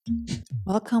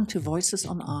Welcome to Voices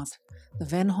on Art, the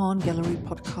Van Horn Gallery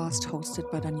podcast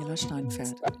hosted by Daniela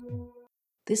Steinfeld.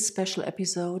 This special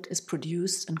episode is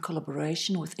produced in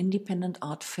collaboration with Independent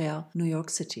Art Fair, New York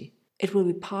City. It will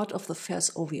be part of the fair's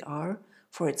OVR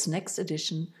for its next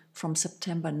edition from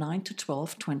September 9 to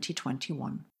 12,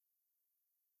 2021.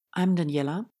 I'm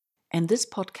Daniela, and this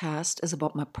podcast is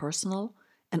about my personal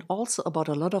and also about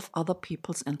a lot of other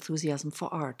people's enthusiasm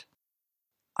for art.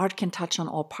 Art can touch on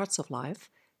all parts of life,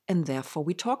 and therefore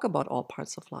we talk about all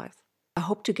parts of life. I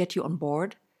hope to get you on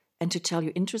board and to tell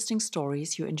you interesting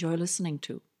stories you enjoy listening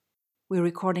to. We're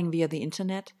recording via the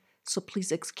internet, so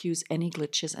please excuse any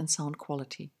glitches and sound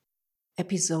quality.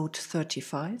 Episode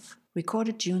 35,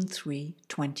 recorded June 3,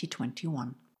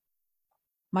 2021.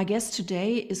 My guest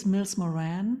today is Mills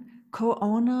Moran,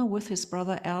 co-owner with his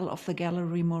brother Al of the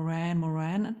gallery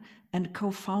Moran and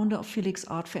co-founder of Felix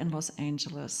Art Fair in Los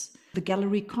Angeles. The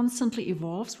gallery constantly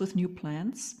evolves with new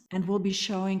plans and will be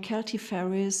showing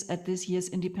Celtiferis at this year's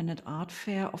Independent Art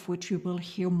Fair, of which we will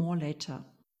hear more later.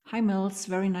 Hi Mills,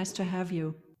 very nice to have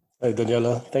you. Hey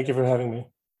Daniela, thank you for having me.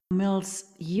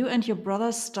 Mills, you and your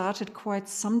brother started quite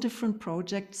some different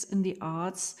projects in the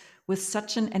arts with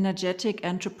such an energetic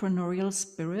entrepreneurial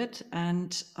spirit.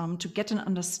 And to get an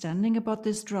understanding about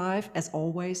this drive, as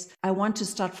always, I want to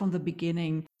start from the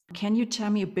beginning. Can you tell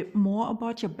me a bit more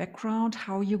about your background,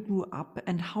 how you grew up,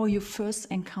 and how you first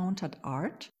encountered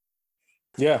art?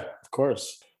 Yeah, of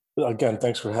course. Again,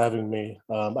 thanks for having me.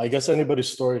 I guess anybody's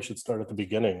story should start at the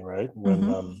beginning, right?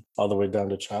 When all the way down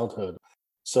to childhood.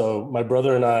 So my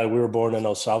brother and I, we were born in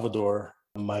El Salvador.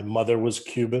 My mother was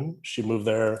Cuban. She moved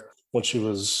there when she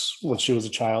was a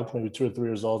child, maybe 2 or 3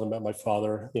 years old, and met my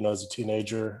father, as a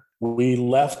teenager. We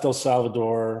left El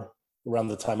Salvador around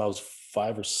the time I was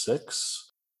 5 or 6.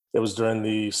 It was during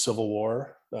the Civil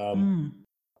War.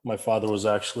 My father was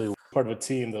actually part of a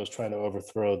team that was trying to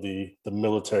overthrow the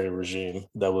military regime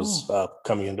that was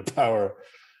coming into power.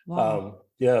 Wow.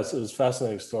 Yes, it was a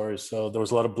fascinating story. So there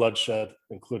was a lot of bloodshed,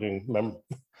 including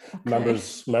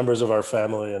members of our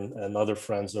family and other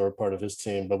friends that were part of his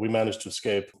team, but we managed to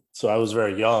escape. So I was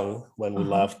very young when we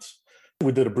left.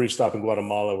 We did a brief stop in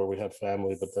Guatemala where we had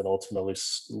family, but then ultimately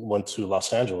went to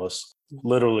Los Angeles,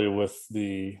 literally with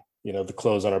the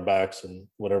clothes on our backs and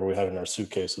whatever we had in our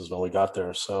suitcases when we got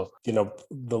there. So,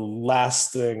 the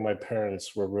last thing my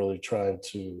parents were really trying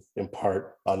to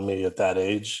impart on me at that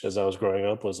age as I was growing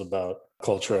up was about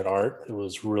culture and art. It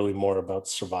was really more about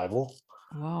survival.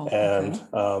 Wow. And,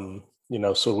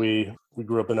 Okay. so we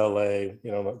grew up in LA,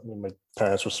 my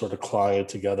parents were sort of clawing it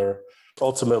together.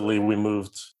 Ultimately, we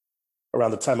moved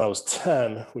around the time I was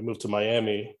 10, we moved to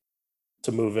Miami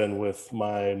to move in with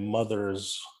my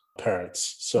mother's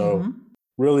parents. So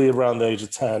really around the age of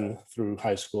 10 through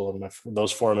high school and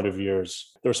those formative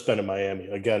years, they were spent in Miami.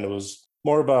 Again, it was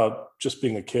more about just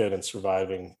being a kid and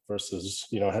surviving versus,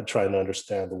 trying to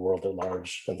understand the world at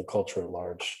large and the culture at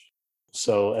large.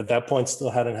 So at that point,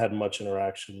 still hadn't had much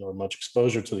interaction or much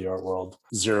exposure to the art world.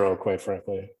 Zero, quite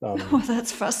frankly. Oh,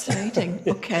 that's fascinating.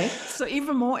 Okay. So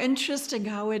even more interesting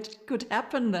how it could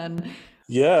happen then.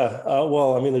 Yeah.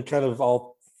 Well, I mean, it kind of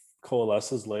all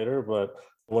coalesces later, but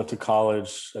I went to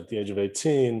college at the age of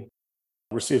 18,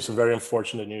 received some very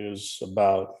unfortunate news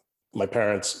about my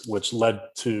parents, which led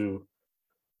to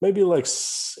maybe like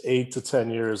 8 to 10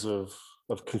 years of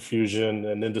confusion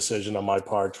and indecision on my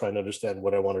part, trying to understand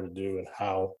what I wanted to do and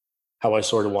how I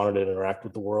sort of wanted to interact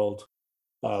with the world.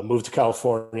 Moved to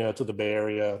California, to the Bay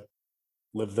Area,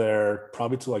 lived there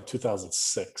probably to like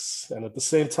 2006. And at the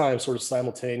same time, sort of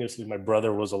simultaneously, my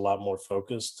brother was a lot more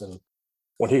focused. And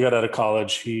when he got out of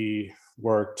college, he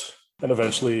worked and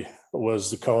eventually was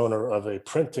the co-owner of a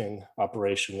printing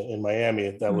operation in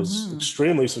Miami that was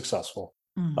extremely successful.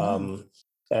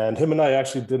 And him and I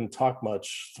actually didn't talk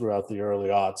much throughout the early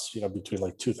aughts, between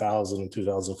like 2000 and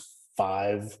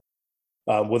 2005.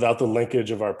 Without the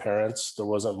linkage of our parents, there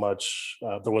wasn't much,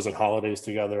 there wasn't holidays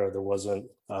together. There wasn't,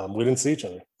 we didn't see each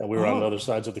other, and we were on the other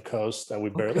sides of the coast and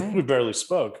we barely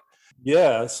spoke.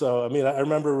 Yeah. So, I mean, I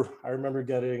remember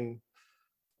getting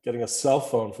a cell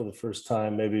phone for the first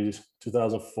time, maybe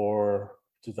 2004,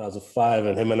 2005.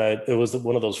 And him and I, it was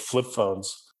one of those flip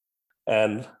phones.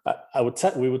 And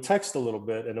we would text a little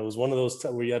bit. And it was one of those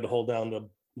where you had to hold down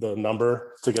the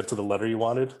number to get to the letter you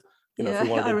wanted. If you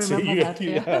wanted I remember that.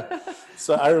 Yeah.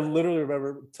 So I literally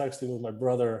remember texting with my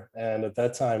brother. And at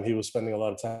that time, he was spending a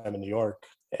lot of time in New York.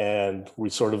 And we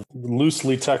sort of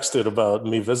loosely texted about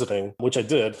me visiting, which I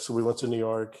did. So we went to New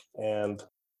York, and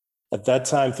at that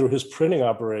time, through his printing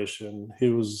operation, he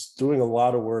was doing a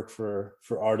lot of work for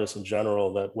artists in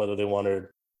general, that whether they wanted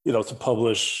to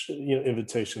publish,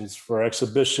 invitations for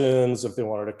exhibitions, if they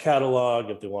wanted a catalog,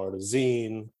 if they wanted a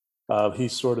zine. He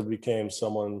sort of became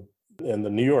someone in the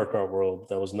New York art world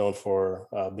that was known for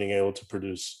being able to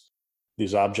produce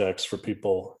these objects for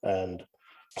people. And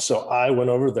so I went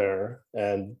over there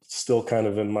and still kind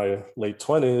of in my late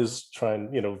 20s,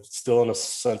 trying, still in a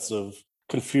sense of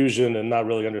confusion and not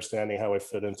really understanding how I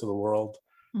fit into the world.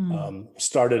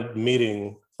 Started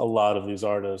meeting a lot of these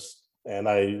artists, and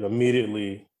I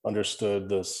immediately understood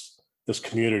this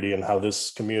community and how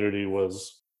this community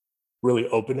was really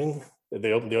opening.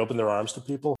 They opened their arms to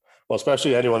people, well,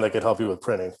 especially anyone that could help you with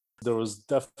printing. There was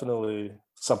definitely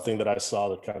something that I saw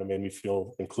that kind of made me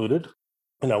feel included.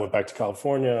 And I went back to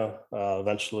California,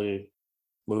 eventually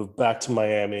moved back to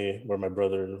Miami, where my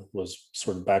brother was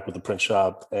sort of back with the print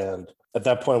shop. And at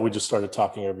that point, we just started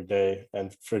talking every day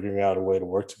and figuring out a way to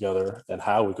work together and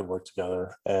how we could work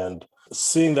together. And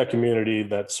seeing that community,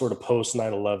 that sort of post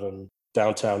 9/11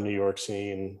 downtown New York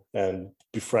scene, and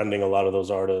befriending a lot of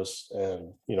those artists,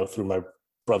 and through my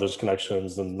brother's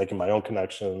connections and making my own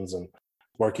connections and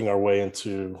working our way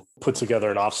into put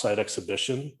together an offsite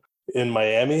exhibition in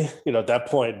Miami. At that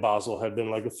point, Basel had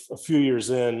been like a few years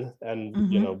in,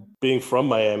 and being from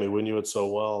Miami, we knew it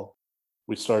so well.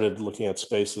 We started looking at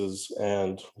spaces,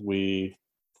 and we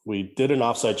did an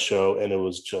offsite show, and it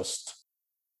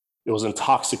was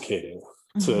intoxicating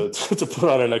to put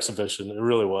on an exhibition. It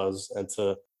really was, and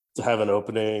to have an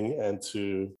opening and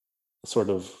to sort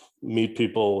of meet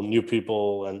people, new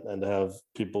people, and have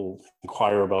people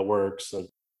inquire about works. And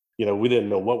we didn't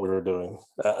know what we were doing.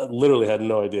 Literally had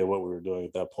no idea what we were doing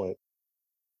at that point.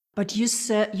 But you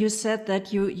said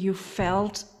that you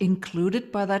felt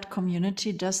included by that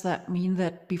community. Does that mean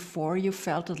that before you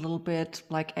felt a little bit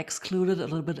like excluded, a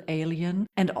little bit alien?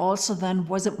 And also then,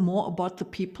 was it more about the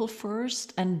people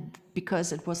first, and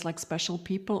because it was like special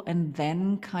people, and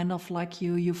then kind of like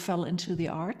you fell into the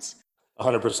arts?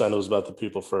 100% it was about the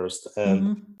people first.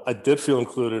 And I did feel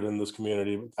included in this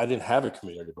community. I didn't have a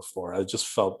community before. I just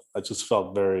felt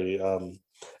very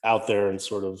out there and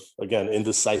sort of, again,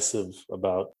 indecisive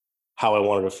about how I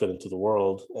wanted to fit into the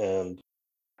world. And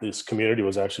this community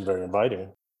was actually very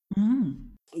inviting.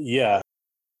 Yeah.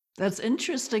 That's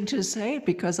interesting to say,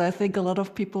 because I think a lot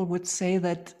of people would say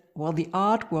that, well, the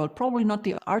art world, probably not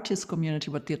the artist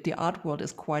community, but the art world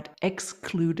is quite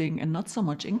excluding and not so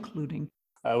much including.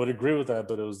 I would agree with that,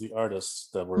 but it was the artists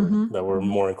that were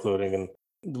more including. And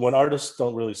when artists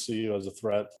don't really see you as a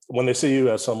threat, when they see you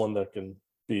as someone that can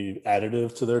be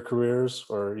additive to their careers,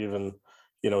 or even,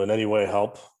 in any way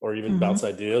help, or even bounce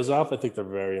ideas off, I think they're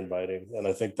very inviting. And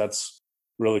I think that's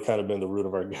really kind of been the root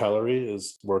of our gallery,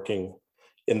 is working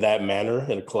in that manner,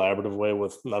 in a collaborative way,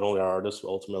 with not only our artists, but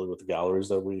ultimately with the galleries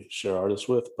that we share artists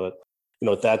with. But,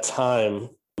 at that time,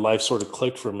 life sort of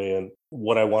clicked for me, and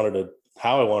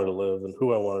how I wanted to live and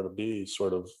who I wanted to be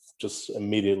sort of just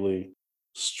immediately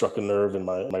struck a nerve in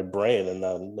my brain.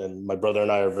 And my brother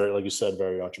and I are very, like you said,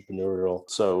 very entrepreneurial.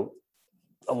 So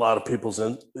a lot of people's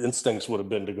instincts would have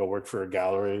been to go work for a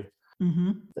gallery.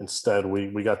 Instead,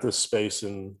 we got this space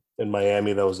in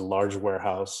Miami that was a large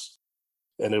warehouse.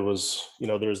 And it was,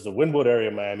 there's the Wynwood area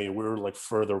of Miami. We were like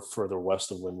further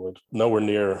west of Wynwood, nowhere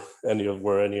near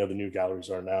where any of the new galleries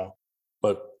are now.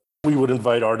 But we would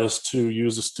invite artists to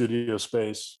use the studio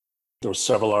space. There were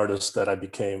several artists that I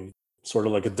became sort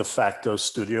of like a de facto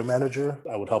studio manager.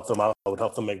 I would help them out. I would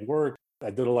help them make work.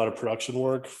 I did a lot of production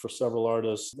work for several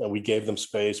artists, and we gave them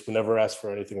space. We never asked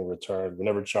for anything in return. We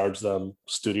never charged them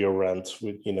studio rent.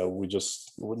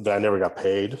 I never got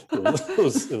paid.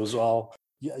 It was all,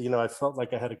 I felt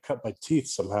like I had to cut my teeth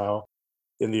somehow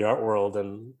in the art world.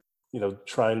 And,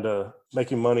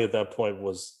 making money at that point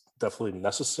was definitely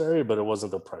necessary, but it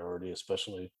wasn't the priority,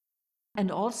 especially.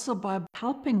 And also by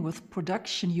helping with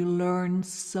production, you learn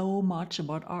so much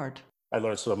about art. I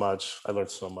learned so much.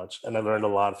 And I learned a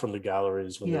lot from the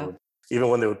galleries even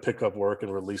when they would pick up work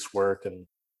and release work. And,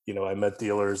 I met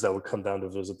dealers that would come down to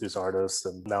visit these artists.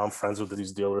 And now I'm friends with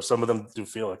these dealers. Some of them do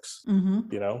Felix,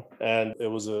 and it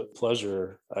was a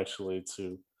pleasure actually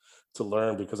to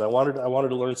learn, because I wanted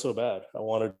to learn so bad. I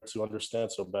wanted to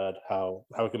understand so bad how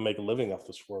I can make a living off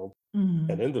this world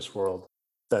and in this world,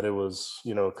 that it was,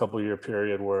 a couple year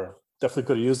period where definitely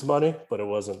could have used the money, but it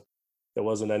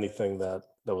wasn't anything that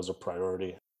was a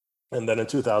priority. And then in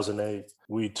 2008,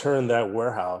 we turned that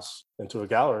warehouse into a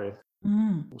gallery.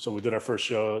 So we did our first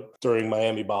show during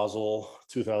Miami Basel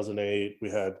 2008.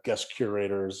 We had guest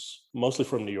curators, mostly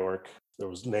from New York. There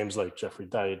was names like Jeffrey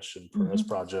Deitch and Perez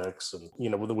Projects. And,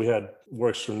 we had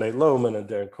works from Nate Lohman and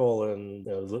Darren Colin,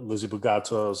 Lizzie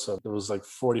Bugatos. And there was like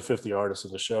 40, 50 artists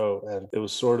in the show. And it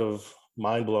was sort of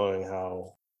mind-blowing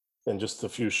how in just a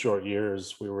few short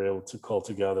years, we were able to cull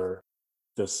together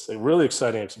this really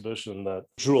exciting exhibition that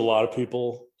drew a lot of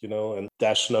people, and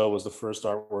Dash Snow was the first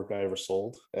artwork I ever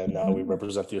sold. And now we Mhm.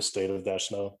 represent the estate of Dash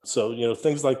Snow. So,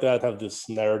 things like that have this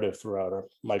narrative throughout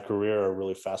my career are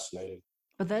really fascinating.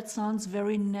 But that sounds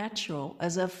very natural,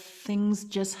 as if things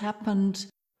just happened,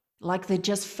 like they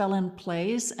just fell in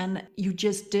place and you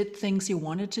just did things you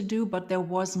wanted to do, but there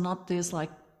was not this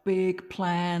like big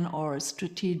plan or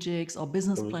strategics or It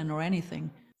business was, plan or anything.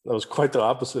 that was quite the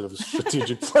opposite of a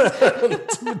strategic plan,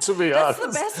 to be That's the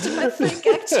honest. best, I think,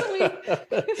 actually.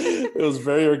 It was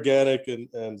very organic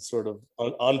and sort of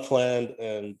unplanned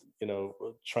and,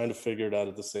 trying to figure it out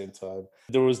at the same time.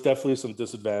 There was definitely some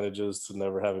disadvantages to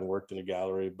never having worked in a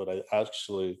gallery, but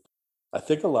I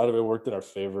think a lot of it worked in our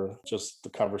favor. Just the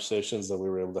conversations that we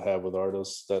were able to have with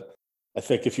artists that I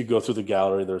think if you go through the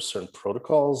gallery, there's certain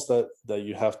protocols that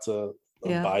you have to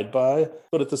Yeah. abide by.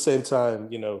 But at the same time,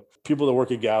 people that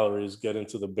work at galleries get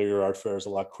into the bigger art fairs a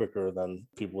lot quicker than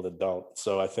people that don't.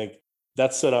 So I think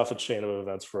that set off a chain of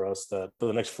events for us that for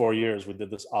the next 4 years, we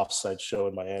did this offsite show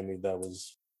in Miami that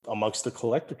was amongst the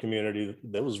collector community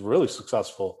that was really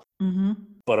successful. Hmm.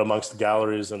 But amongst the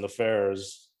galleries and the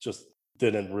fairs, just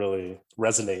didn't really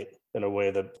resonate in a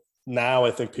way that now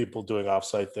I think people doing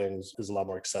offsite things is a lot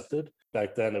more accepted.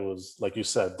 Back then, it was like you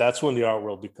said, that's when the art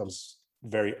world becomes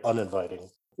very uninviting,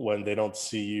 when they don't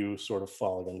see you sort of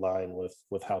falling in line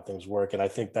with how things work. And I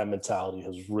think that mentality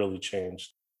has really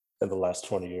changed in the last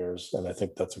 20 years. And I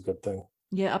think that's a good thing.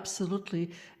 Yeah,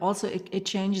 absolutely. Also, it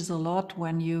changes a lot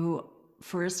when you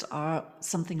first are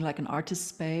something like an artist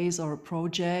space or a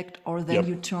project, or then Yep.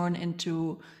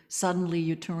 suddenly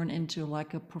you turn into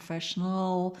like a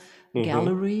professional Hmm.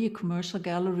 gallery, a commercial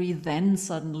gallery, then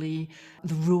suddenly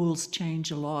the rules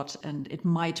change a lot and it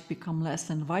might become less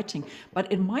inviting.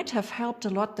 But it might have helped a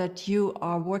lot that you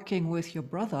are working with your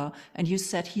brother and you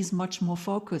said he's much more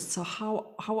focused. So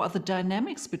how are the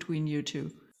dynamics between you two?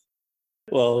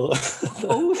 Well,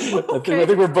 Both. I Okay.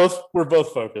 think we're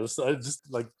both focused. I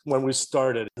just like when we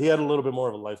started, he had a little bit more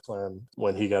of a life plan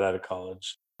when he got out of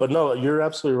college. But no, you're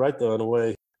absolutely right though, in a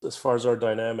way. As far as our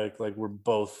dynamic, like we're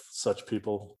both such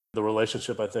people. The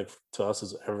relationship, I think, to us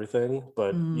is everything.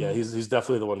 But yeah, Mm. he's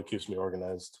definitely the one who keeps me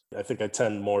organized. I think I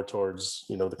tend more towards,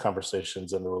 the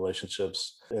conversations and the relationships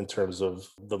in terms of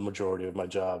the majority of my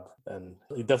job. And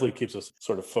he definitely keeps us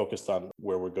sort of focused on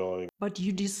where we're going. But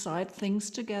you decide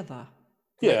things together,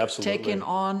 Yeah, like taking absolutely.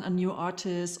 on a new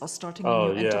artist or starting a Oh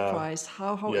new yeah. enterprise.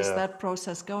 How is Yeah. that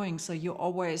process going? So you're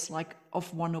always like of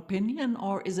one opinion,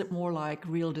 or is it more like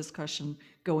real discussion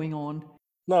going on?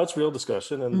 No, it's real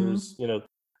discussion. And there's, Mm.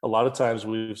 a lot of times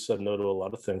we've said no to a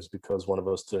lot of things because one of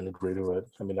us didn't agree to it.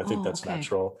 I mean, I think Oh, that's okay.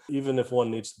 natural. Even if one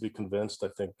needs to be convinced, I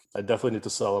think I definitely need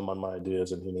to sell him on my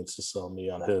ideas and he needs to sell me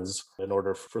on his in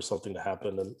order for something to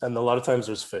happen. And a lot of times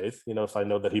there's faith, if I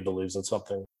know that he believes in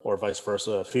something or vice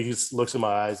versa. If he looks in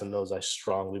my eyes and knows I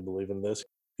strongly believe in this,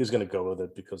 he's going to go with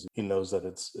it because he knows that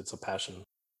it's a passion.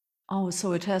 Oh,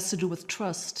 so it has to do with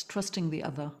trusting the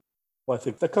other. Well, I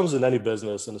think that comes in any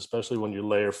business, and especially when you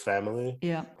layer family.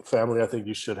 Yeah. Family, I think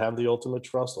you should have the ultimate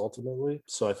trust ultimately.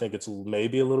 So I think it's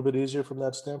maybe a little bit easier from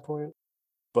that standpoint,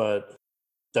 but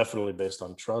definitely based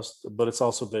on trust. But it's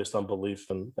also based on belief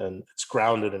and it's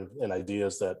grounded in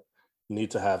ideas that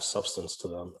need to have substance to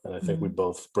them. And I think we Mm.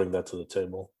 both bring that to the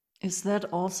table. Is that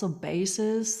also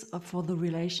basis for the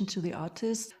relation to the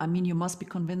artist? I mean, you must be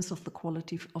convinced of the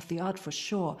quality of the art for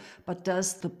sure, but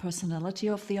does the personality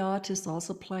of the artist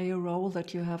also play a role,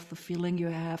 that you have the feeling you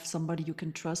have somebody you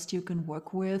can trust, you can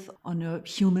work with on a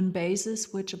human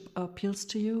basis, which appeals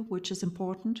to you, which is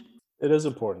important? It is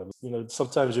important.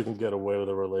 Sometimes you can get away with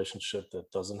a relationship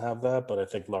that doesn't have that, but I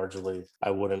think largely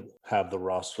I wouldn't have the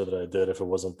roster that I did if it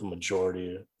wasn't the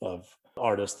majority of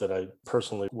artists that I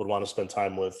personally would want to spend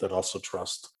time with and also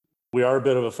trust. We are a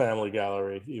bit of a family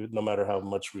gallery, no matter how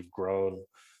much we've grown.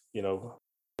 You know,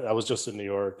 I was just in New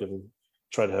York and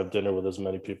tried to have dinner with as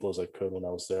many people as I could when I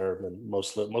was there, and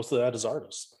most of that is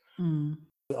artists. Mm.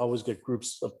 I always get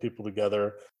groups of people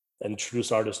together and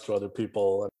introduce artists to other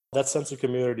people. And that sense of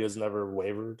community has never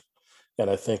wavered. And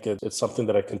I think it's something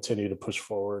that I continue to push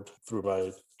forward through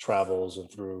my travels and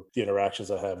through the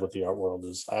interactions I have with the art world.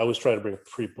 Is I always try to bring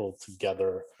people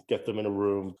together, get them in a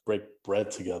room, break bread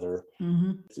together.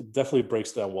 Hmm. It definitely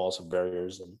breaks down walls and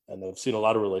barriers. And I've seen a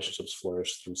lot of relationships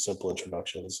flourish through simple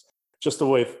introductions. Just the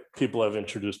way people have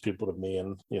introduced people to me.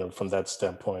 And, from that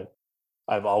standpoint,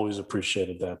 I've always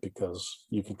appreciated that because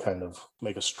you can kind of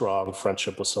make a strong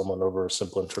friendship with someone over a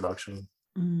simple introduction.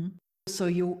 Hmm. So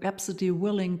you're absolutely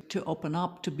willing to open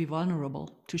up, to be vulnerable,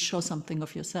 to show something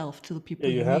of yourself to the Yeah, people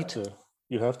you you have meet. to.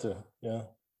 You have to. Yeah.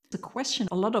 The question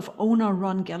a lot of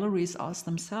owner-run galleries ask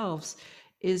themselves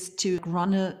is to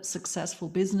run a successful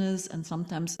business, and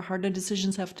sometimes harder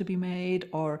decisions have to be made,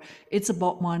 or it's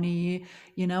about money,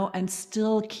 and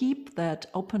still keep that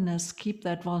openness, keep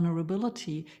that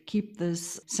vulnerability, keep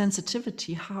this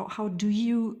sensitivity. How do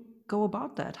you go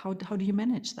about that? How do you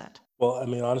manage that? Well, I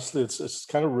mean, honestly, it's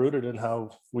kind of rooted in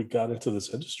how we got into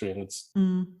this industry, and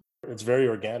it's very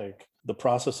organic. The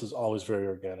process is always very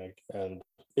organic, and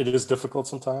it is difficult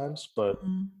sometimes, but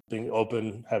being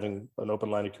open, having an open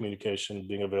line of communication,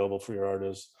 being available for your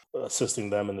artists, assisting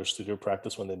them in their studio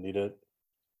practice when they need it,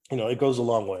 it goes a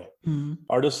long way.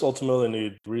 Artists ultimately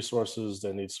need resources,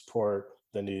 they need support,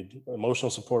 they need emotional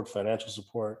support, financial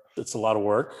support. It's a lot of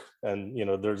work, and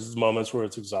there's moments where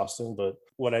it's exhausting, but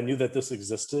when I knew that this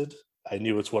existed, I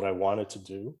knew it's what I wanted to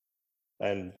do.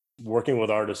 And working with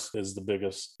artists is the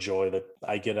biggest joy that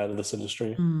I get out of this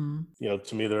industry.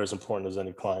 To me, they're as important as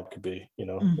any client could be,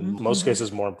 in most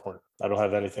cases more important. I don't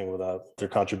have anything without their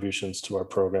contributions to our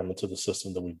program and to the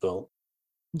system that we built.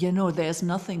 There's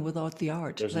nothing without the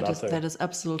art. There's That nothing. That is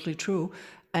absolutely true.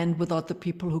 And without the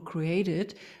people who create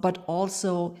it, but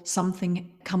also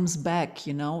something comes back,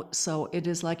 So it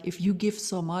is like if you give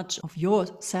so much of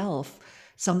yourself,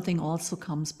 something also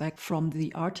comes back from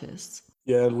the artists.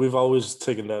 Yeah, and we've always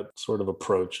taken that sort of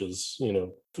approach as,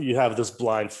 you have this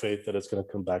blind faith that it's going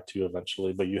to come back to you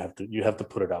eventually, but you have to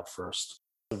put it out first.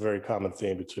 A very common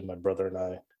theme between my brother and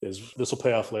I is this will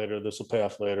pay off later, this will pay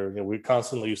off later. We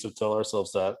constantly used to tell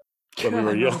ourselves that when we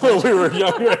were young, when we were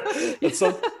younger. And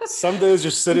some days you're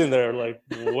sitting there like,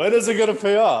 when is it going to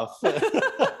pay off?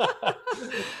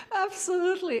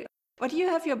 Absolutely. But you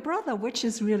have your brother, which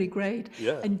is really great.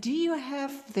 Yeah. And do you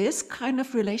have this kind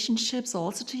of relationships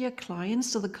also to your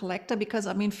clients, to the collector? Because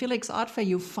Felix Art Fair,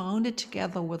 you found it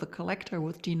together with a collector,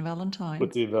 with Dean Valentine.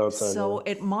 With Dean Valentine. So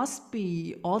it must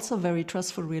be also a very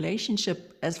trustful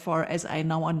relationship as far as I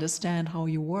now understand how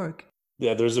you work.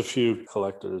 Yeah, there's a few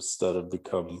collectors that have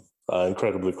become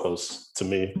incredibly close to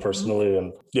me personally.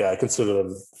 And yeah, I consider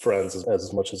them friends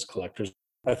as much as collectors.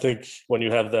 I think when you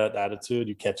have that attitude,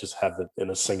 you can't just have it in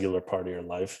a singular part of your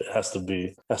life. It has to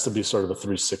be sort of a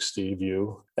 360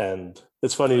 view. And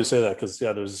it's funny you say that because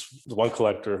there's one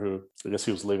collector who, I guess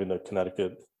he was leaving to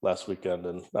Connecticut last weekend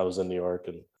and I was in New York,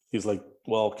 and he's like,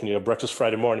 well, can you have breakfast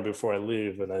Friday morning before I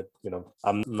leave? And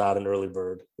I'm not an early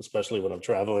bird, especially when I'm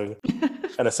traveling.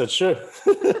 And I said, sure.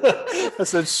 I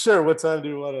said, sure. What time do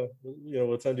you want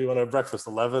to have breakfast?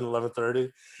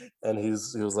 11:30? And he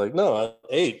was like, no,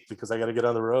 8, because I got to get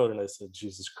on the road. And I said,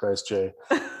 Jesus Christ, Jay,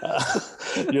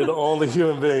 you're the only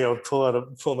human being I would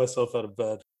pull myself out of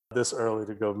bed this early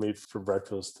to go meet for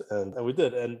breakfast. And we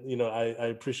did. And, I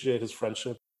appreciate his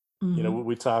friendship.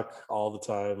 We talk all the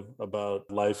time about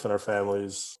life and our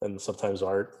families and sometimes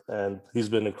art. And he's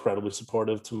been incredibly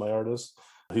supportive to my artists.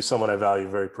 He's someone I value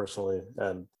very personally,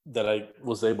 and that I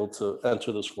was able to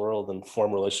enter this world and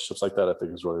form relationships like that, I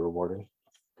think is really rewarding.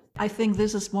 I think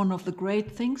this is one of the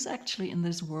great things actually in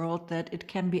this world, that it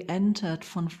can be entered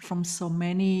from so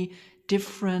many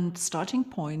different starting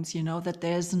points, that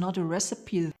there's not a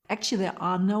recipe. Actually, there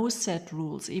are no set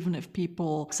rules, even if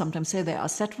people sometimes say there are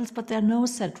set rules, but there are no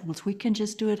set rules. We can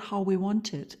just do it how we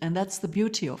want it. And that's the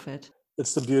beauty of it.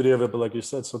 It's the beauty of it. But like you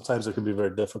said, sometimes it can be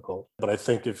very difficult. But I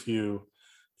think if you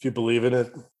believe in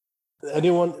it,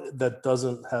 anyone that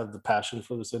doesn't have the passion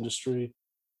for this industry,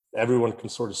 everyone can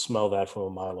sort of smell that from a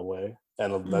mile away.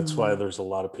 And that's why there's a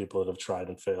lot of people that have tried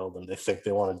and failed, and they think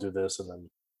they want to do this, and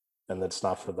it's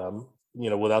not for them.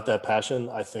 Without that passion,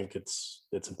 I think it's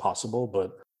impossible.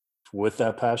 But with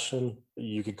that passion,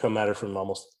 you can come at it from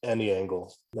almost any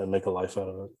angle and make a life out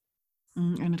of it.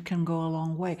 And it can go a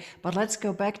long way. But let's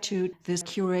go back to this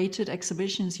curated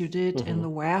exhibitions you did in the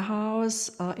warehouse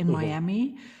in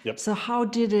Miami. Yep. So how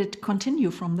did it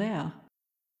continue from there?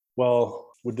 Well,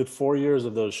 we did 4 years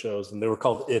of those shows, and they were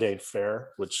called It Ain't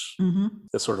Fair, which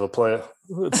is sort of a play.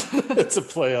 It's a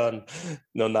play on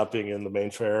not being in the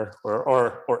main fair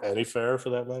or any fair for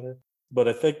that matter. But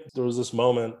I think there was this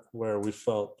moment where we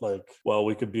felt like, well,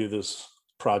 we could be this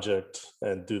project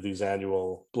and do these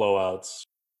annual blowouts.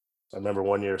 I remember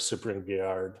one year Cyprien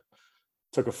Guillard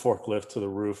took a forklift to the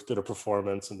roof, did a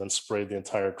performance, and then sprayed the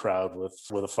entire crowd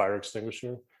with a fire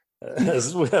extinguisher.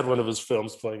 As we had one of his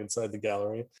films playing inside the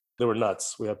gallery. They were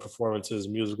nuts. We had performances,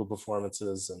 musical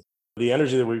performances, and the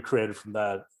energy that we created from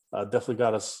that definitely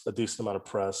got us a decent amount of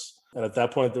press. And at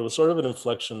that point, there was sort of an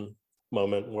inflection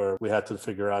moment where we had to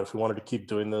figure out if we wanted to keep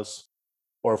doing this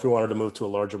or if we wanted to move to a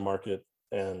larger market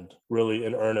and really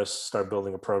in earnest start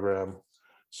building a program.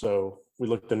 So we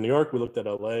looked at New York, we looked at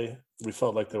LA. We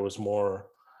felt like there was more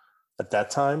at that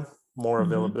time, more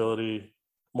availability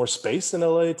more space in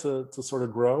LA to sort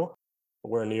of grow,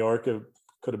 where in New York it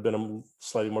could have been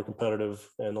slightly more competitive.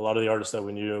 And a lot of the artists that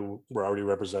we knew were already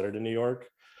represented in New York.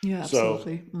 Yeah, So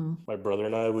absolutely. my brother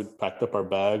and I, we packed up our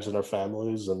bags and our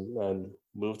families and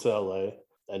moved to LA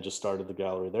and just started the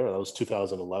gallery there. That was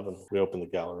 2011. We opened the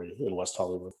gallery in West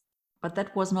Hollywood. But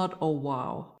that was not, oh,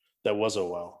 wow. That was a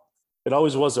wow. It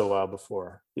always was a wow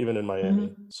before, even in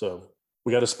Miami. So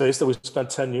we got a space that we spent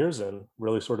 10 years in,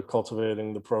 really sort of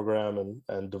cultivating the program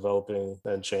and developing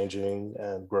and changing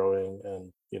and growing.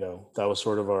 And, that was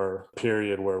sort of our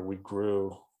period where we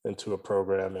grew into a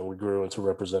program and we grew into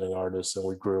representing artists and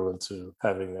we grew into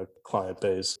having a client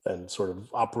base and sort of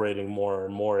operating more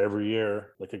and more every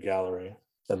year like a gallery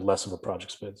and less of a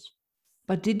project space.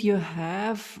 But did you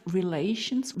have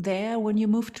relations there when you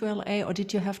moved to LA, or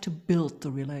did you have to build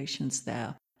the relations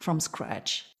there from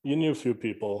scratch? You knew a few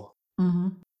people.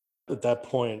 At that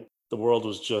point, the world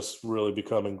was just really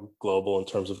becoming global in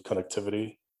terms of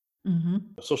connectivity.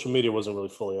 Social media wasn't really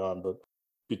fully on, but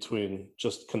between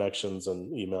just connections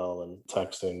and email and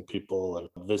texting people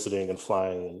and visiting and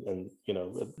flying and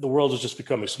the world was just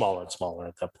becoming smaller and smaller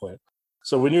at that point.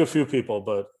 So we knew a few people,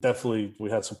 but definitely we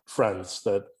had some friends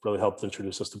that really helped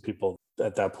introduce us to people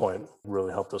at that point,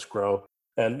 really helped us grow.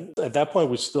 And at that point,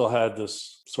 we still had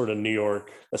this sort of New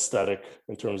York aesthetic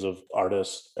in terms of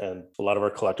artists, and a lot of our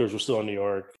collectors were still in New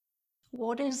York.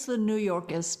 What is the New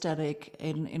York aesthetic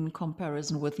in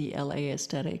comparison with the LA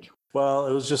aesthetic? Well,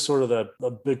 it was just sort of that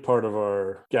a big part of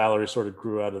our gallery sort of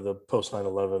grew out of the post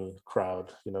 9/11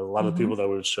 crowd. A lot of the people that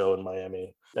we would show in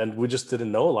Miami. And we just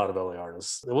didn't know a lot of LA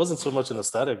artists. It wasn't so much an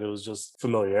aesthetic, it was just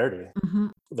familiarity.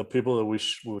 The people that we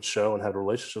would show and had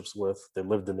relationships with, they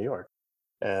lived in New York.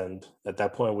 And at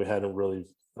that point, we hadn't really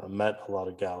met a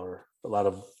lot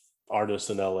of artists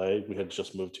in LA. We had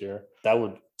just moved here. That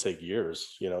would take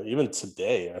years. Even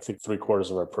today, I think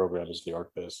 3/4 of our program is New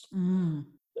York based.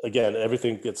 Again,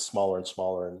 everything gets smaller and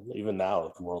smaller. And even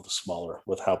now, the world is smaller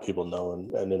with how people know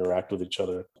and interact with each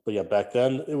other. But yeah, back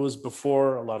then, it was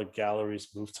before a lot of galleries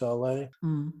moved to LA.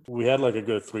 We had like a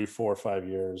good 3, 4, 5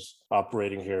 years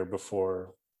operating here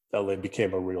before LA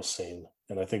became a real scene.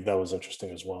 And I think that was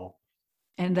interesting as well.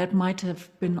 And that might have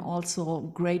been also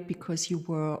great because you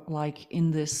were like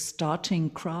in this starting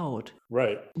crowd.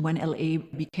 Right. When LA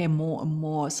became more and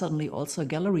more suddenly also a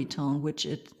gallery town, which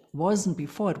it wasn't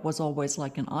before. It was always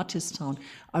like an artist town.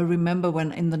 I remember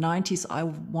when in the 90s, I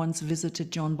once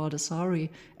visited John Baldessari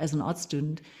as an art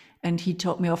student. And he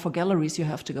told me, oh, for galleries, you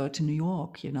have to go to New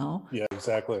York, Yeah,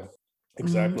 exactly.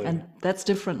 Exactly. And that's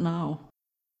different now.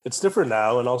 It's different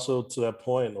now. And also to that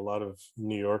point, a lot of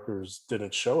New Yorkers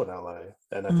didn't show in LA.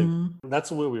 And I think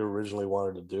that's what we originally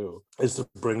wanted to do, is to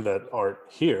bring that art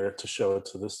here to show it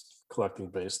to this collecting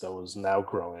base that was now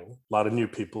growing. A lot of new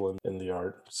people in the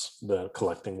arts, the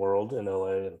collecting world in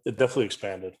LA. And it definitely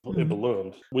expanded. It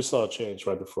ballooned. We saw a change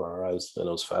right before our eyes, and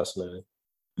it was fascinating.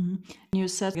 You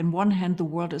said, on one hand,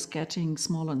 the world is getting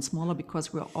smaller and smaller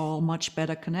because we're all much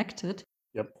better connected.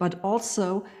 Yep. But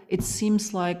also, it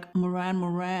seems like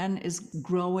Moran is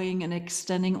growing and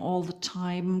extending all the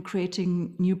time,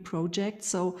 creating new projects.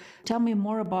 So tell me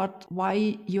more about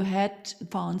why you had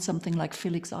found something like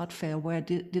Felix Art Fair. Where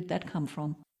did that come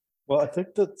from? Well, I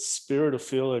think the spirit of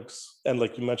Felix, and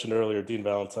like you mentioned earlier, Dean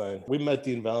Valentine, we met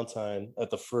Dean Valentine at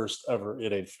the first ever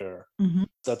It Ain't Fair.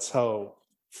 That's how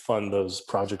fun those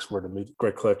projects were to meet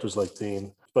great collectors like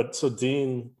Dean. But so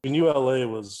Dean, we knew LA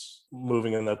was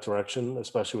moving in that direction,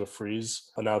 especially with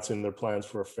Frieze announcing their plans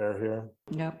for a fair here.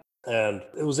 Yeah. And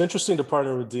it was interesting to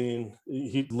partner with Dean.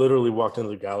 He literally walked into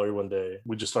the gallery one day.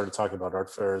 We just started talking about art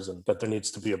fairs and that there needs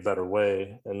to be a better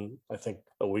way. And I think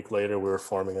a week later, we were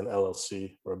forming an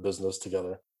LLC or a business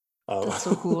together. That's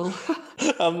so cool.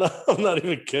 I'm not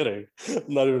even kidding.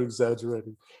 I'm not even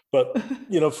exaggerating. But,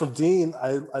 from Dean,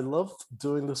 I loved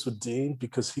doing this with Dean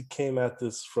because he came at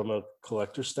this from a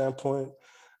collector standpoint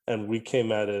and we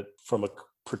came at it from a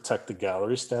protect the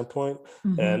gallery standpoint.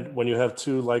 And when you have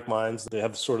two like minds, they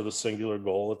have sort of the singular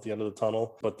goal at the end of the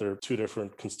tunnel, but they're two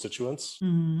different constituents.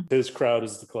 His crowd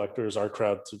is the collectors, our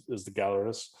crowd is the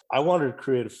gallerists. I wanted to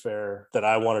create a fair that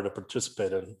I wanted to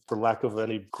participate in, for lack of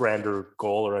any grander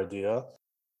goal or idea.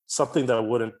 Something that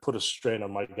wouldn't put a strain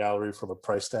on my gallery from a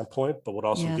price standpoint, but would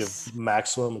also give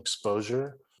maximum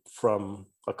exposure from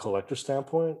a collector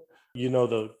standpoint.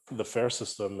 The fair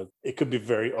system, it could be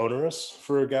very onerous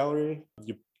for a gallery.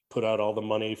 You put out all the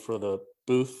money for the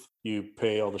booth, you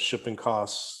pay all the shipping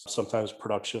costs, sometimes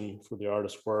production for the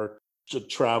artist's work, to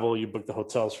travel, you book the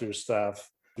hotels for your staff.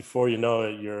 Before you know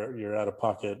it, you're out of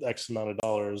pocket X amount of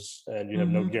dollars and you have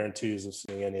no guarantees of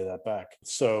seeing any of that back.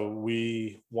 So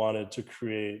we wanted to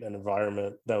create an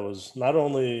environment that was not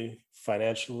only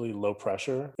financially low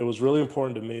pressure, it was really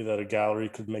important to me that a gallery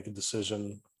could make a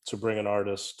decision to bring an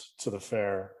artist to the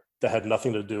fair that had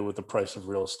nothing to do with the price of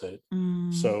real estate.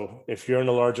 So if you're in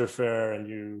a larger fair and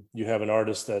you have an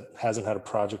artist that hasn't had a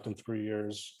project in 3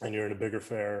 years and you're in a bigger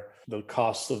fair, the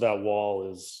cost of that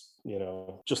wall is,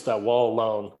 just that wall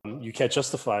alone, you can't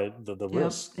justify the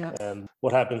risk. And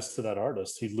what happens to that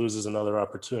artist? He loses another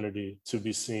opportunity to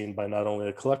be seen by not only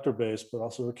a collector base, but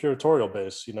also a curatorial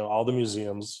base. All the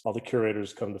museums, all the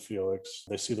curators come to Felix,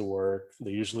 they see the work,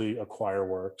 they usually acquire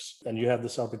works, and you have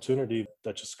this opportunity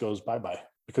that just goes bye-bye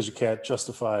because you can't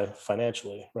justify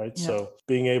financially, right? So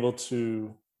being able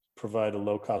to provide a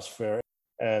low-cost fair,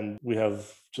 and we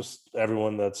have just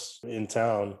everyone that's in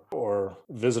town or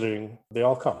visiting, they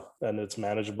all come and it's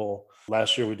manageable.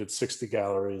 Last year we did 60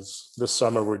 galleries. This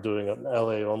summer we're doing an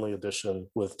LA only edition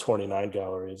with 29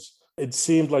 galleries. It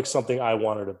seemed like something I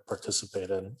wanted to participate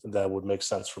in that would make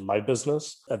sense for my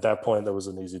business. At that point, that was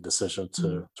an easy decision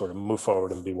to sort of move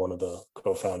forward and be one of the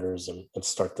co-founders and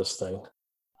start this thing.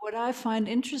 What I find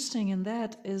interesting in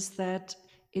that is that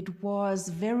it was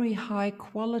very high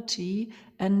quality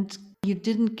and you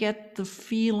didn't get the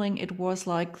feeling it was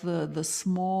like the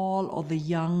small or the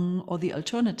young or the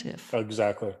alternative.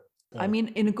 Exactly. I mean,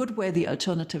 in a good way, the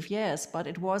alternative, yes, but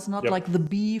it was not like the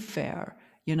B fair,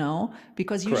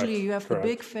 because usually you have the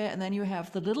big fair and then you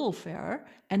have the little fair.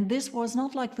 And this was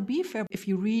not like the B fair. If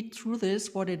you read through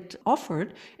this, what it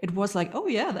offered, it was like, oh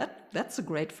yeah, that's a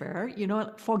great fair,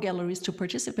 for galleries to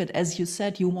participate. As you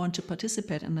said, you want to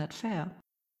participate in that fair.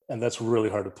 And that's really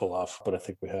hard to pull off, but I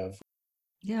think we have.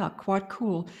 Yeah, quite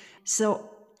cool. So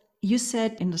you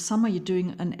said in the summer you're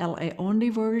doing an LA only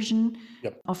version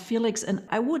of Felix, and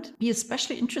I would be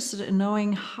especially interested in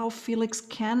knowing how Felix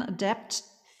can adapt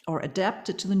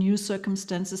to the new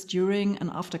circumstances during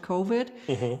and after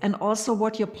COVID, and also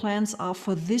what your plans are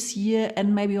for this year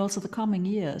and maybe also the coming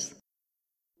years.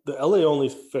 The LA only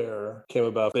fair came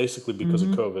about basically because of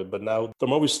COVID, but now the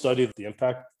more we study the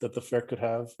impact that the fair could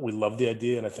have, we love the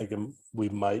idea. And I think we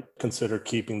might consider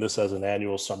keeping this as an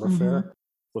annual summer fair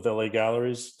with LA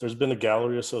galleries. There's been a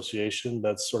gallery association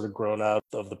that's sort of grown out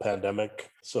of the pandemic.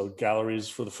 So galleries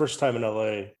for the first time in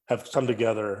LA have come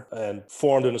together and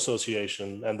formed an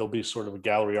association, and there'll be sort of a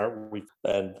gallery art week.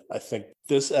 And I think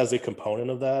this as a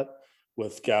component of that,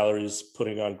 with galleries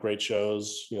putting on great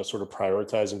shows, sort of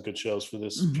prioritizing good shows for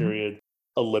this period,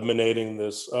 eliminating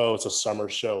this, it's a summer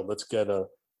show, let's get a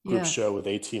group show with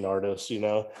 18 artists,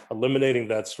 eliminating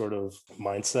that sort of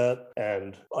mindset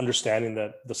and understanding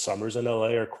that the summers in LA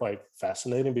are quite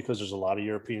fascinating because there's a lot of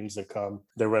Europeans that come,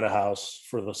 they rent a house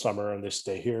for the summer and they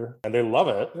stay here and they love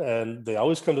it. And they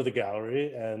always come to the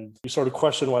gallery, and you sort of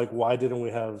question, like, why didn't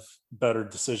we have better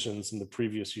decisions in the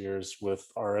previous years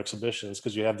with our exhibitions?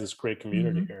 Because you have this great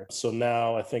community here. So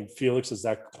now I think Felix is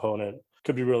that component.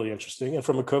 Could be really interesting. And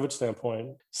from a COVID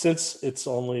standpoint, since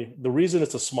the reason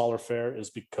it's a smaller fair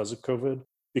is because of COVID,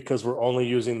 because we're only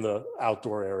using the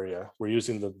outdoor area. We're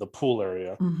using the pool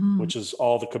area, which is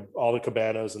all the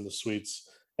cabanas and the suites,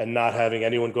 and not having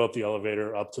anyone go up the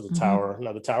elevator up to the tower.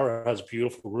 Now the tower has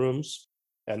beautiful rooms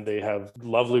and they have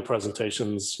lovely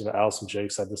presentations. Alison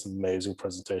Jakes had this amazing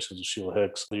presentation with Sheila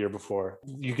Hicks the year before.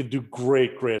 You could do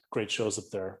great shows up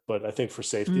there. But I think for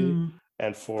safety,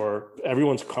 and for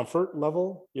everyone's comfort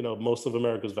level, most of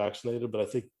America's vaccinated, but I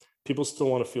think people still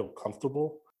want to feel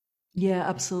comfortable. Yeah,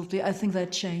 absolutely. I think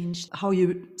that changed how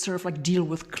you sort of like deal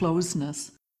with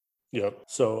closeness. Yeah.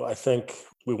 So I think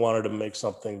we wanted to make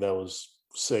something that was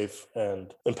safe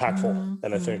and impactful.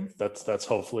 And I think that's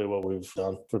hopefully what we've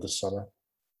done for this summer.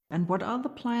 And what are the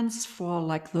plans for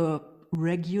like the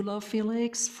regular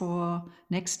Felix for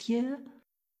next year?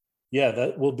 Yeah,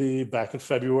 that will be back in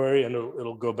February, and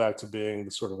it'll go back to being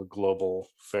sort of a global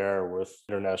fair with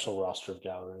international roster of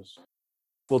galleries.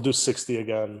 We'll do 60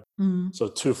 again. So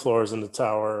 2 floors in the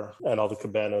tower and all the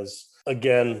cabanas.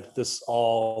 Again, this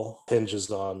all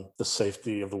hinges on the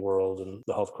safety of the world and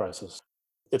the health crisis.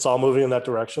 It's all moving in that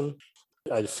direction.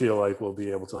 I feel like we'll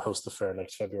be able to host the fair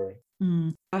next February.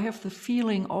 I have the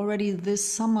feeling already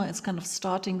this summer it's kind of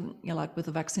starting, like with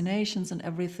the vaccinations and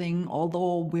everything,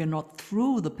 although we're not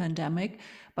through the pandemic,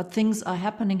 but things are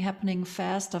happening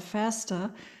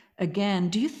faster. Again,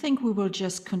 do you think we will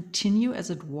just continue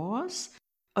as it was?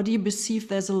 Or do you perceive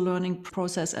there's a learning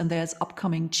process and there's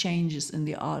upcoming changes in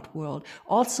the art world?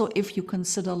 Also, if you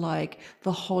consider like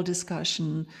the whole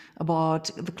discussion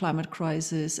about the climate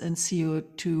crisis and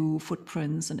CO2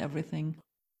 footprints and everything.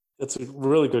 That's a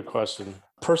really good question.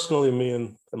 Personally, me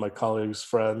and my colleagues,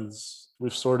 friends,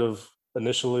 we've sort of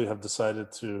initially have decided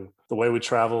the way we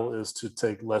travel is to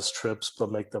take less trips,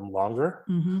 but make them longer.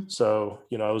 Mm-hmm. So,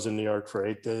 I was in New York for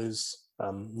 8 days.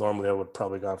 Normally I would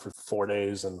probably gone for 4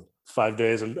 days and 5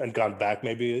 days and gone back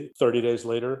maybe 30 days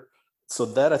later. So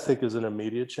that I think is an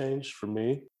immediate change for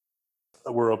me.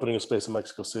 We're opening a space in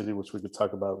Mexico City, which we could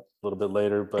talk about a little bit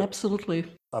later, but Absolutely.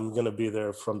 I'm going to be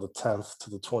there from the 10th to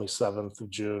the 27th of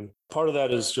June. Part of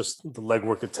that is just the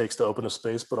legwork it takes to open a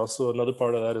space, but also another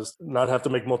part of that is not have to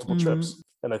make multiple trips.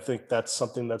 And I think that's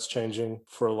something that's changing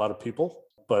for a lot of people.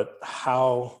 But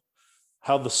how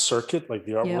the circuit, like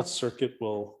the art world circuit,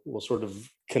 will sort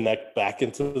of connect back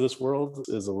into this world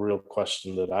is a real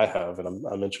question that I have, and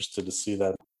I'm interested to see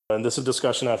that. And this is a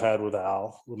discussion I've had with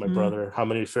Al, with my brother. How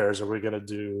many fairs are we going to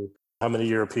do? How many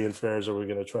European fairs are we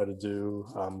going to try to do?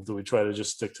 Do we try to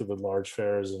just stick to the large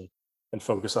fairs and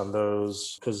focus on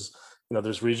those? Because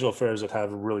there's regional fairs that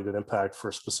have a really good impact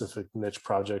for specific niche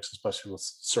projects, especially with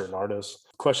certain artists.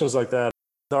 Questions like that.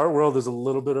 The art world is a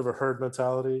little bit of a herd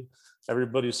mentality.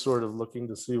 Everybody's sort of looking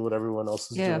to see what everyone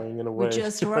else is doing in a way. We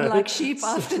just run like sheep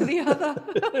after the other.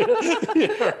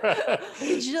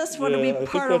 We just want to be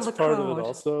part of the crowd. I think that's part of it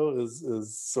also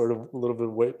is sort of a little bit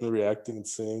waiting, reacting, and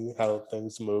seeing how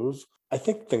things move. I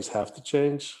think things have to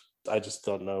change. I just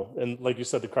don't know. And like you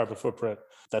said, the carbon footprint,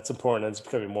 that's important. And it's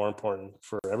becoming more important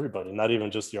for everybody, not even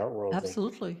just the art world.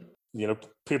 Absolutely.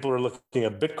 People are looking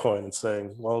at Bitcoin and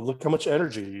saying, well, look how much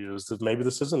energy you used. Maybe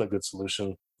this isn't a good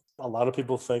solution. A lot of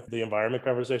people think the environment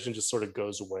conversation just sort of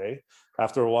goes away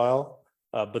after a while,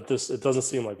 but it doesn't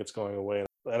seem like it's going away.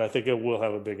 And I think it will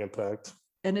have a big impact.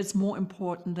 And it's more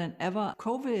important than ever.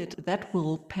 COVID, that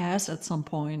will pass at some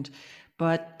point.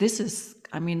 But this is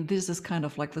kind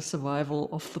of like the survival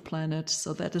of the planet.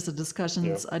 So that is a discussion.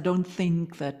 Yeah. I don't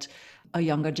think that a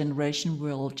younger generation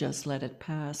will just let it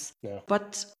pass. Yeah.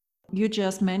 But you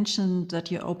just mentioned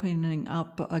that you're opening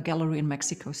up a gallery in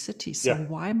Mexico City. So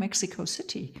why Mexico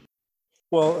City?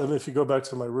 Well, and if you go back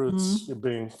to my roots,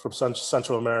 being from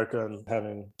Central America and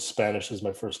having Spanish as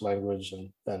my first language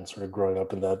and sort of growing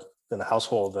up in a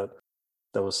household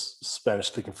that was Spanish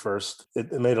speaking first,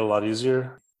 it made it a lot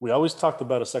easier. We always talked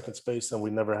about a second space and we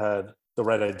never had the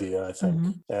right idea, I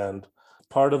think. And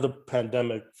part of the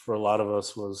pandemic for a lot of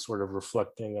us was sort of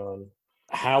reflecting on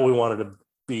how we wanted to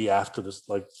be after this,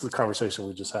 like the conversation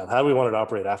we just had, how we wanted to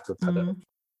operate after the pandemic.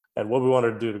 And what we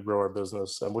wanted to do to grow our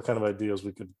business and what kind of ideas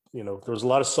we could, there was a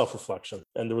lot of self-reflection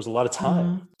and there was a lot of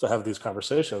time to have these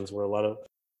conversations where a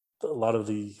lot of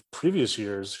the previous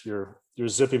years, you're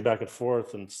zipping back and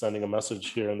forth and sending a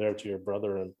message here and there to your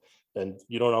brother. And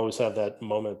you don't always have that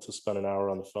moment to spend an hour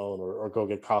on the phone or go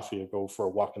get coffee or go for a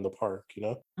walk in the park,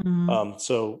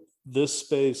 So this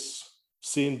space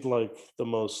seemed like the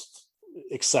most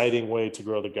exciting way to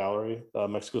grow the gallery.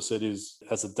 Mexico City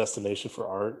as a destination for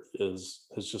art has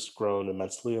just grown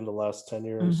immensely in the last 10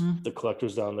 years. The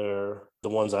collectors down there, the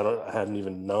ones I hadn't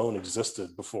even known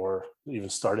existed before even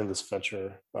starting this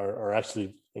venture, are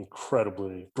actually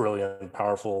incredibly brilliant,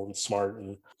 powerful, and smart,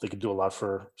 and they could do a lot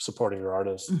for supporting your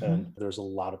artists. And there's a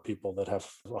lot of people that have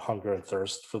a hunger and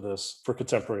thirst for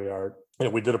contemporary art.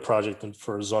 And we did a project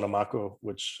for Zona Maco,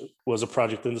 which was a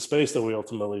project in the space that we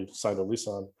ultimately signed a lease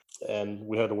on. And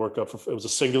we had to work up. It was a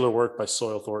singular work by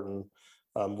Soil Thornton.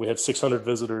 We had 600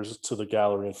 visitors to the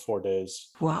gallery in 4 days.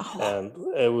 Wow! And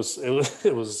it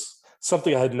was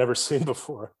something I had never seen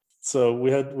before. So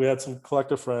we had some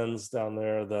collector friends down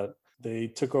there that they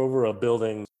took over a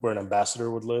building where an ambassador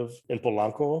would live in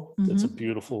Polanco. It's a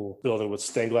beautiful building with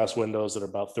stained glass windows that are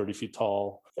about 30 feet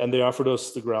tall. And they offered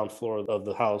us the ground floor of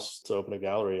the house to open a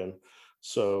gallery. And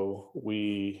so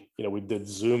we did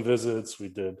Zoom visits, we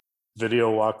did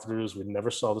video walkthroughs. We never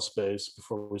saw the space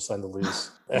before we signed the lease.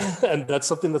 And that's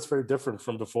something that's very different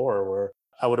from before, where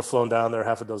I would have flown down there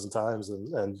half a dozen times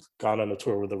and gone on a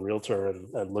tour with a realtor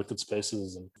and looked at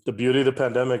spaces. And the beauty of the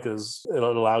pandemic is it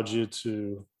allowed you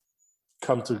to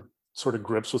come to sort of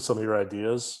grips with some of your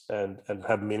ideas and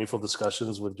have meaningful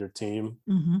discussions with your team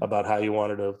about how you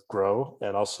wanted to grow,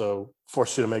 and also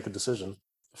force you to make a decision,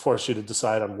 force you to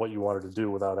decide on what you wanted to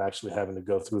do without actually having to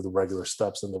go through the regular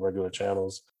steps and the regular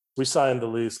channels. We signed the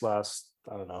lease last,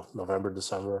 November,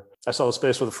 December. I saw the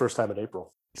space for the first time in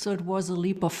April. So it was a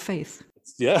leap of faith.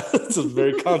 Yeah, it's a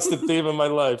very constant theme in my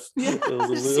life. Yeah, it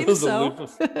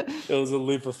was a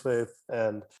leap of faith.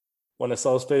 And when I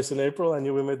saw the space in April, I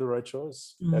knew we made the right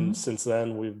choice. And since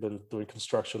then, we've been doing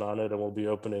construction on it, and we'll be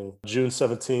opening June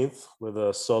 17th with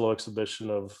a solo exhibition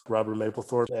of Robert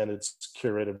Mapplethorpe, and it's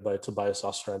curated by Tobias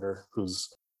Ostrander,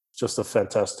 who's just a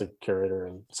fantastic curator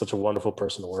and such a wonderful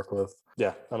person to work with.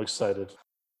 Yeah, I'm excited.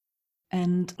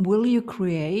 And will you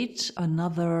create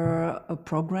another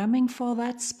programming for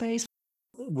that space?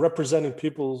 Representing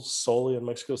people solely in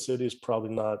Mexico City is probably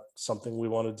not something we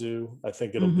want to do. I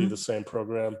think it'll be the same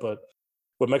program, but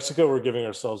with Mexico, we're giving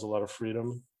ourselves a lot of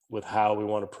freedom with how we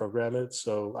want to program it.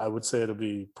 So I would say it'll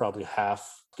be probably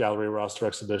half gallery roster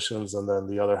exhibitions, and then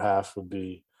the other half would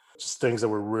be just things that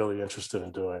we're really interested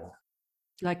in doing.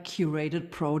 Like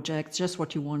curated projects, just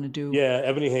what you want to do. Yeah,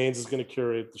 Ebony Haynes is going to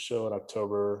curate the show in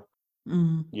October.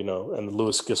 Mm. You know, and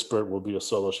Louis Gispert will be a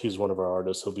solo. He's one of our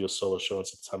artists. He'll be a solo show in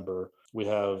September. We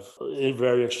have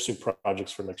very interesting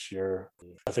projects for next year.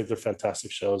 I think they're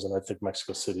fantastic shows, and I think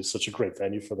Mexico City is such a great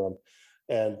venue for them.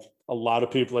 And a lot of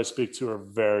people I speak to are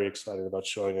very excited about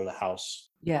showing in the house.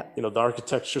 Yeah. You know, the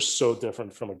architecture's so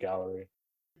different from a gallery.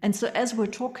 And so as we're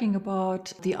talking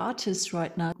about the artists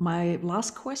right now, my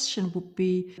last question would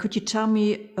be, could you tell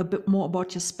me a bit more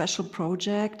about your special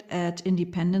project at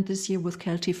Independent this year with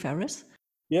Kelty Ferris?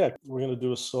 Yeah, we're going to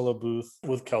do a solo booth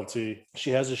with Kelty. She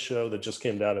has a show that just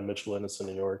came down in Mitchell Innocent,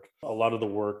 New York. A lot of the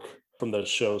work from that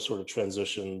show sort of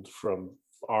transitioned from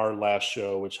our last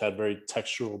show, which had very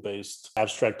textural based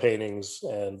abstract paintings,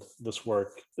 and this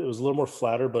work, it was a little more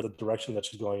flatter, but the direction that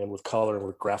she's going in with color and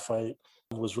with graphite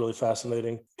was really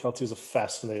fascinating. Kelty is a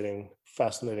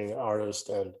fascinating artist,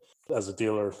 and as a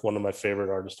dealer, one of my favorite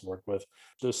artists to work with.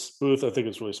 This booth, I think,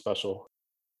 is really special.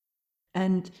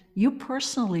 And you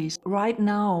personally, right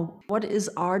now, what is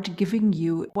art giving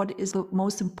you? What is the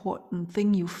most important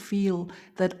thing you feel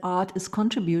that art is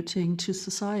contributing to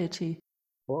society?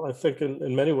 Well, I think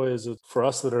in many ways, for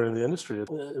us that are in the industry, it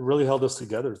really held us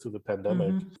together through the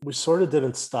pandemic. We sort of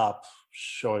didn't stop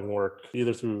showing work,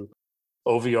 either through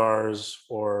OVRs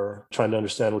or trying to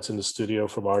understand what's in the studio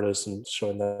from artists and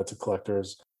showing that to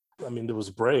collectors. I mean, there was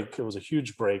a break. It was a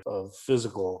huge break of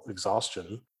physical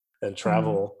exhaustion and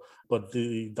travel. But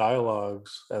the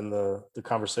dialogues and the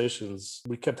conversations,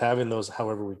 we kept having those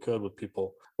however we could with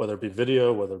people, whether it be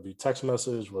video, whether it be text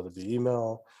message, whether it be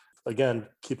email. Again,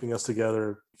 keeping us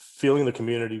together, feeling the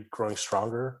community growing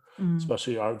stronger,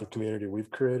 especially the community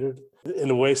we've created. In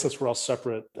a way, since we're all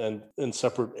separate and in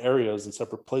separate areas and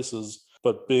separate places,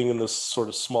 but being in this sort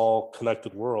of small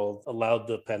connected world allowed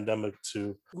the pandemic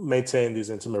to maintain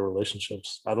these intimate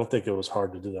relationships. I don't think it was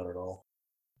hard to do that at all.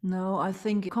 No, I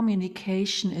think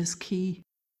communication is key.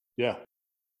 Yeah.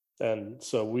 And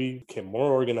so we became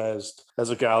more organized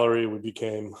as a gallery. We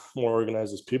became more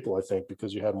organized as people, I think,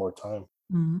 because you had more time.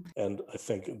 And I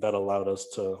think that allowed us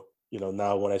to, you know,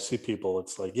 now when I see people,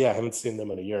 it's like, yeah, I haven't seen them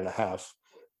in a year and a half,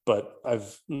 but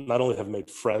I've not only have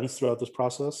made friends throughout this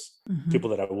process, people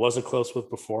that I wasn't close with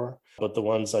before, but the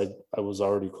ones I was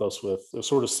already close with, it was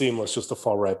sort of seamless just to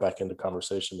fall right back into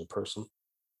conversation in person.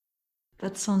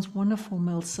 That sounds wonderful,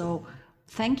 Mil. So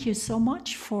thank you so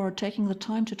much for taking the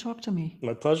time to talk to me.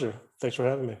 My pleasure. Thanks for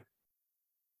having me.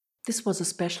 This was a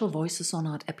special Voices on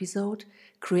Art episode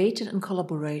created in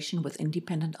collaboration with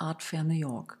Independent Art Fair New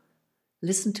York.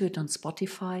 Listen to it on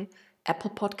Spotify, Apple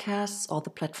Podcasts, or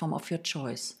the platform of your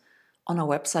choice, on our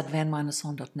website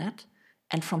van-horn.net,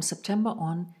 and from September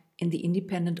on in the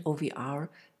Independent OVR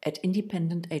at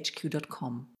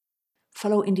independenthq.com.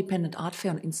 Follow Independent Art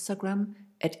Fair on Instagram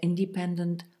at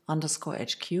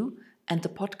independent_HQ and the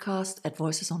podcast at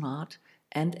Voices on Art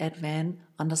and at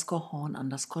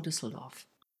van_horn_Düsseldorf.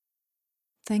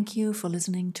 Thank you for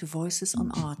listening to Voices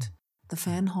on Art, the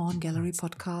Van Horn Gallery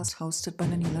podcast hosted by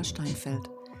Daniela Steinfeld.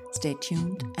 Stay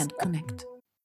tuned and connect.